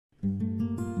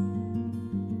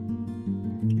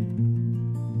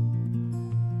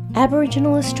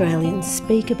Aboriginal Australians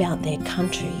speak about their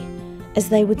country as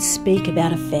they would speak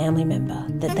about a family member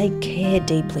that they care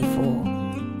deeply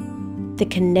for. The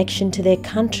connection to their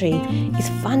country is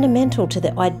fundamental to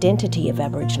the identity of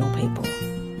Aboriginal people.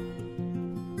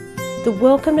 The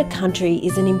Welcome to Country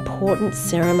is an important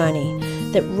ceremony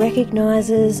that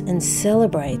recognises and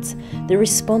celebrates the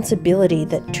responsibility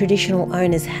that traditional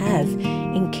owners have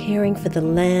in caring for the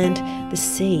land, the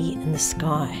sea and the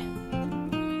sky.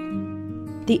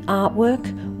 The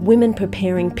artwork, Women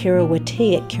Preparing Piruwa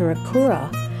Tea at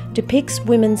Kiwirrkura, depicts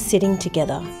women sitting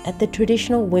together at the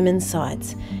traditional women's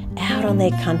sites out on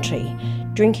their country,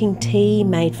 drinking tea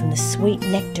made from the sweet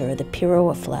nectar of the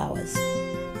Piruwa flowers.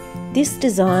 This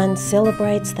design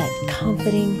celebrates that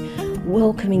comforting,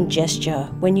 welcoming gesture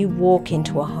when you walk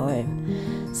into a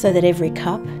home, so that every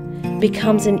cup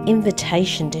becomes an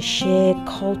invitation to share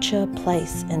culture,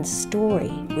 place and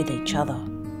story with each other.